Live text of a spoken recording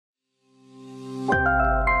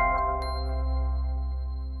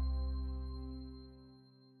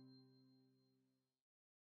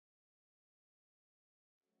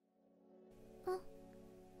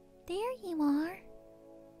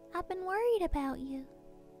I've been worried about you.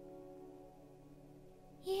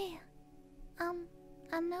 Yeah,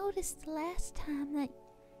 I noticed the last time that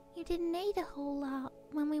you didn't eat a whole lot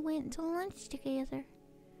when we went to lunch together.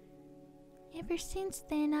 Ever since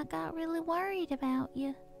then, I got really worried about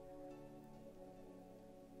you.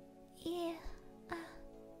 Yeah,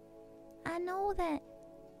 I know that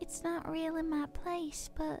it's not really my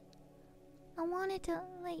place, but I wanted to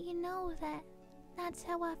let you know that that's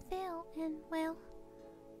how I felt, and, well,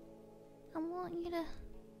 I want you to,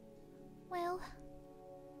 well,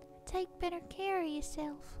 take better care of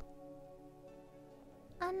yourself.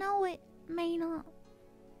 I know it may not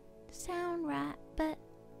sound right, but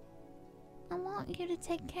I want you to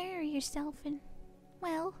take care of yourself and,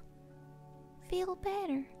 well, feel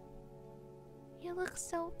better. You look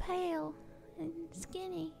so pale and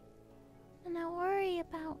skinny, and I worry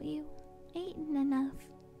about you eating enough.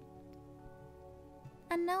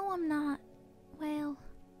 I know I'm not, well,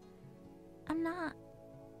 I'm not,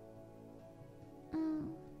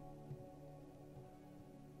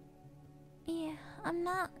 yeah, I'm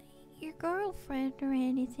not your girlfriend or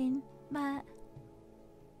anything, but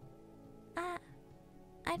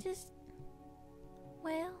I just,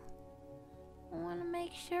 well, I want to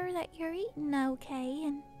make sure that you're eating okay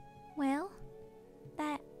and, well,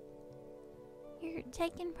 that you're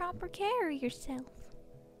taking proper care of yourself.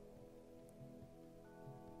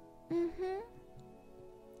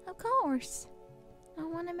 Of course. I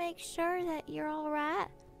want to make sure that you're alright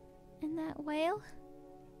and that, well,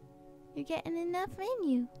 you're getting enough in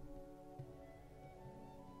you.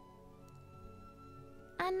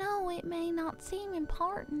 I know it may not seem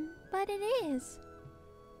important, but it is.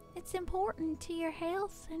 It's important to your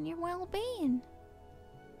health and your well-being.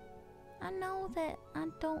 I know that I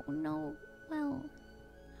don't know, well,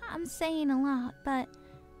 I'm saying a lot, but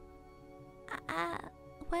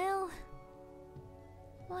will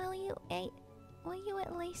you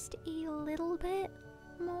at least eat a little bit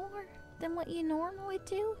more than what you normally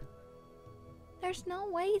do? There's no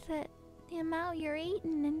way that the amount you're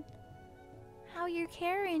eating and how you're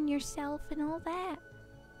carrying yourself and all that,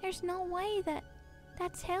 there's no way that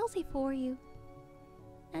that's healthy for you.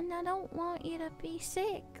 And I don't want you to be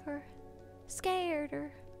sick or scared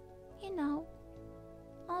or, you know,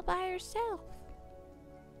 all by yourself.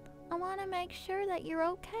 I want to make sure that you're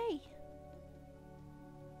okay.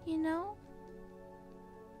 You know?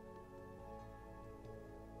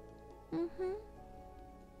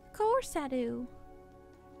 Of course I do.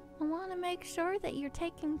 I want to make sure that you're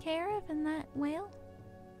taken care of and that, well,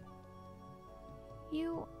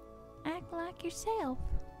 you act like yourself.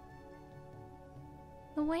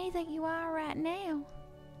 The way that you are right now,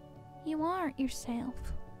 you aren't yourself.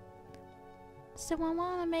 So I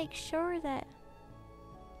want to make sure that,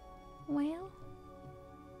 well,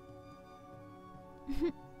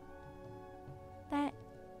 that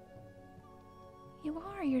you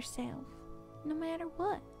are yourself, no matter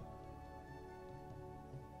what.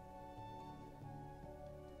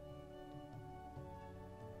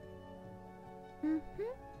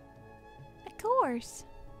 Of course.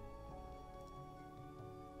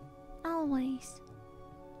 Always.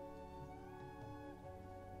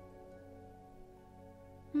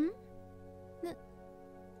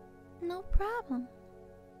 No problem.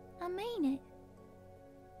 I mean it.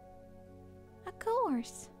 Of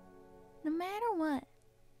course. No matter what,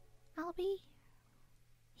 I'll be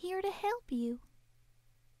here to help you.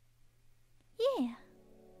 Yeah.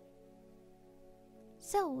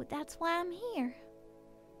 So, that's why I'm here.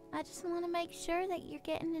 I just want to make sure that you're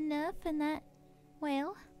getting enough and that,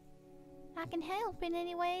 well, I can help in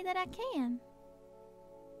any way that I can.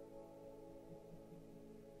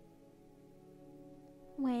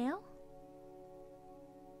 Well,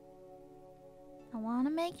 I want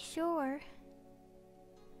to make sure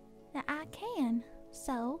that I can.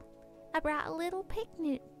 So, I brought a little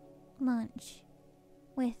picnic lunch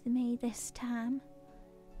with me this time.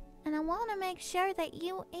 And I want to make sure that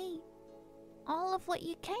you eat all of what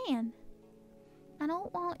you can. I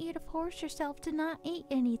don't want you to force yourself to not eat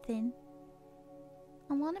anything.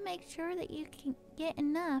 I want to make sure that you can get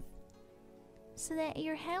enough so that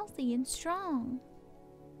you're healthy and strong.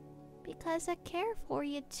 Because I care for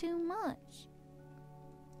you too much.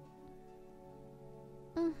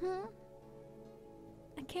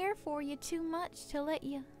 I care for you too much to let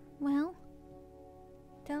you, well,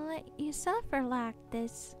 to let you suffer like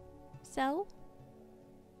this. So?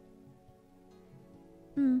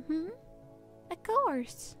 Of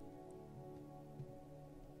course.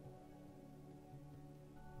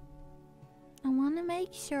 I want to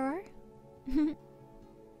make sure.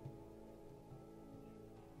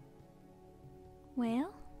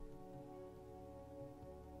 Well,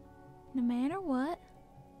 No matter what.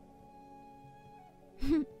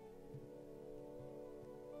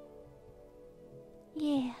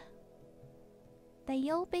 Yeah. That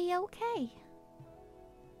you'll be okay.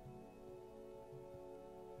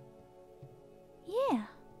 Yeah.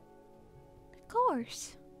 Of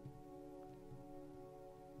course.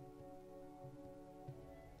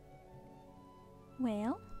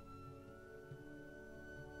 Well,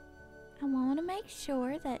 I want to make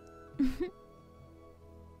sure that...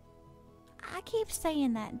 I keep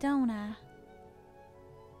saying that, don't I?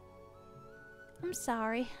 I'm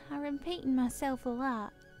sorry, I'm repeating myself a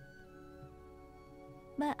lot.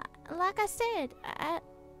 But, like I said,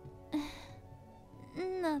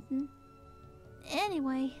 nothing.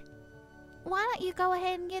 Anyway, why don't you go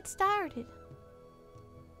ahead and get started?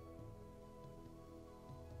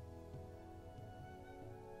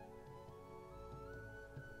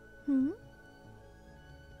 Hmm?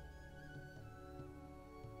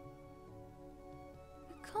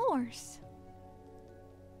 Of course.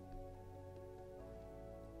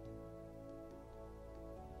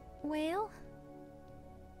 Well,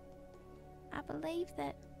 I believe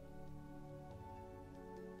that...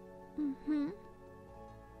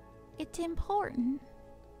 It's important.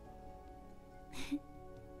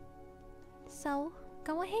 So,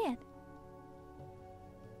 go ahead.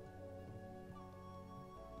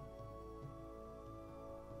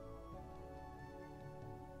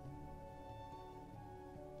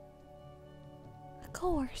 Of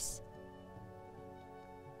course.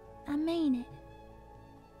 I mean it.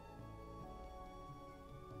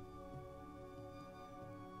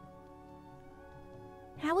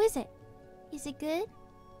 How is it? Is it good?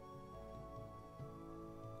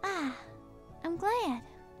 Ah, I'm glad.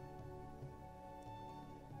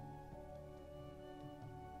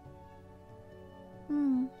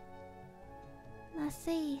 I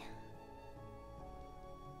see.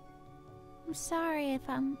 I'm sorry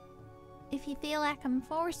if you feel like I'm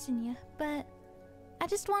forcing you, but I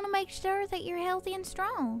just want to make sure that you're healthy and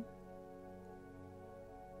strong.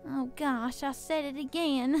 Oh gosh, I said it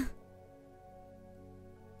again.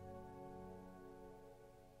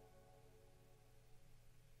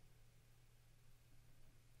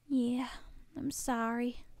 Yeah, I'm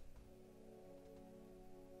sorry.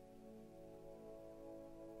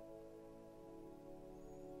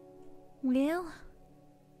 Well,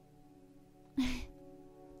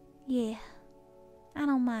 yeah, I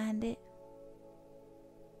don't mind it.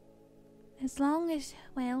 As long as,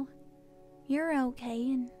 well, you're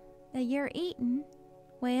okay and that you're eating,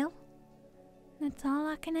 well, that's all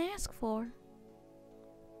I can ask for.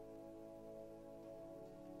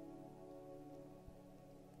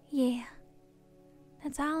 Yeah,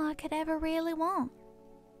 that's all I could ever really want.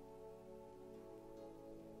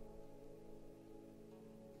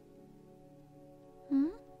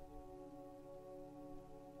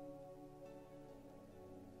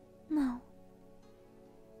 No.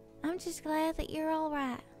 I'm just glad that you're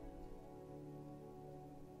alright.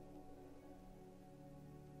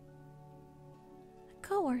 Of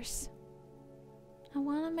course. I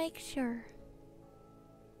want to make sure.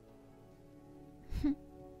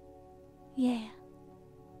 Yeah.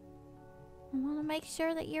 I want to make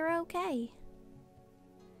sure that you're okay.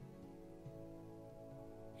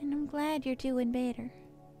 And I'm glad you're doing better.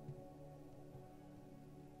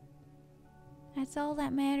 That's all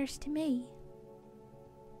that matters to me.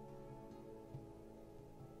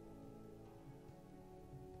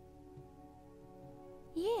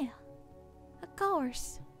 Yeah, of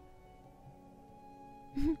course.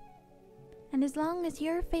 And as long as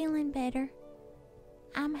you're feeling better,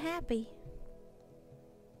 I'm happy.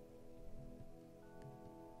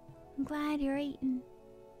 I'm glad you're eating.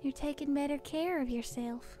 You're taking better care of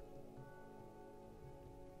yourself.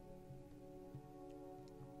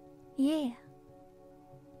 Yeah.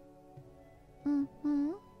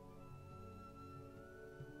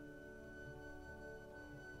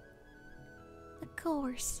 Of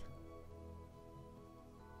course.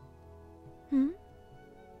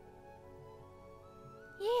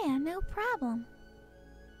 Yeah, no problem.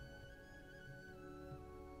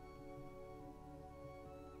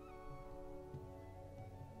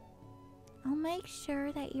 I'll make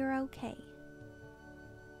sure that you're okay.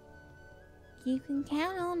 You can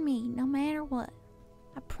count on me no matter what.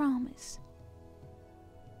 I promise.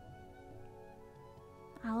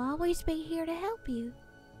 I'll always be here to help you.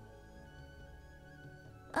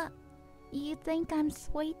 You think I'm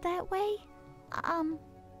sweet that way?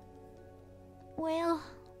 Well...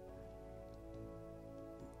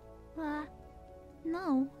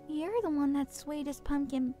 no, you're the one that's sweet as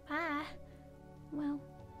pumpkin pie. Well...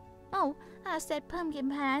 Oh, I said pumpkin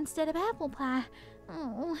pie instead of apple pie.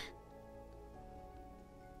 Oh...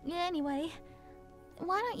 Yeah, anyway,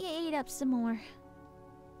 why don't you eat up some more?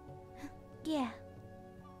 Yeah.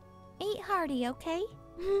 Eat hearty, okay?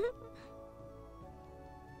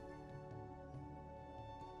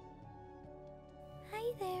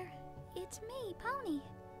 Hey there, it's me, Pony.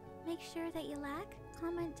 Make sure that you like,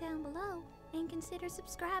 comment down below, and consider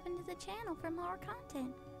subscribing to the channel for more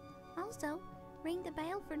content. Also, ring the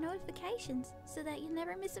bell for notifications so that you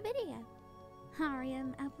never miss a video.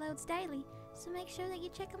 Ariam uploads daily, so make sure that you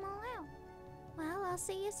check them all out. Well, I'll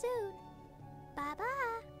see you soon.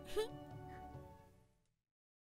 Bye-bye.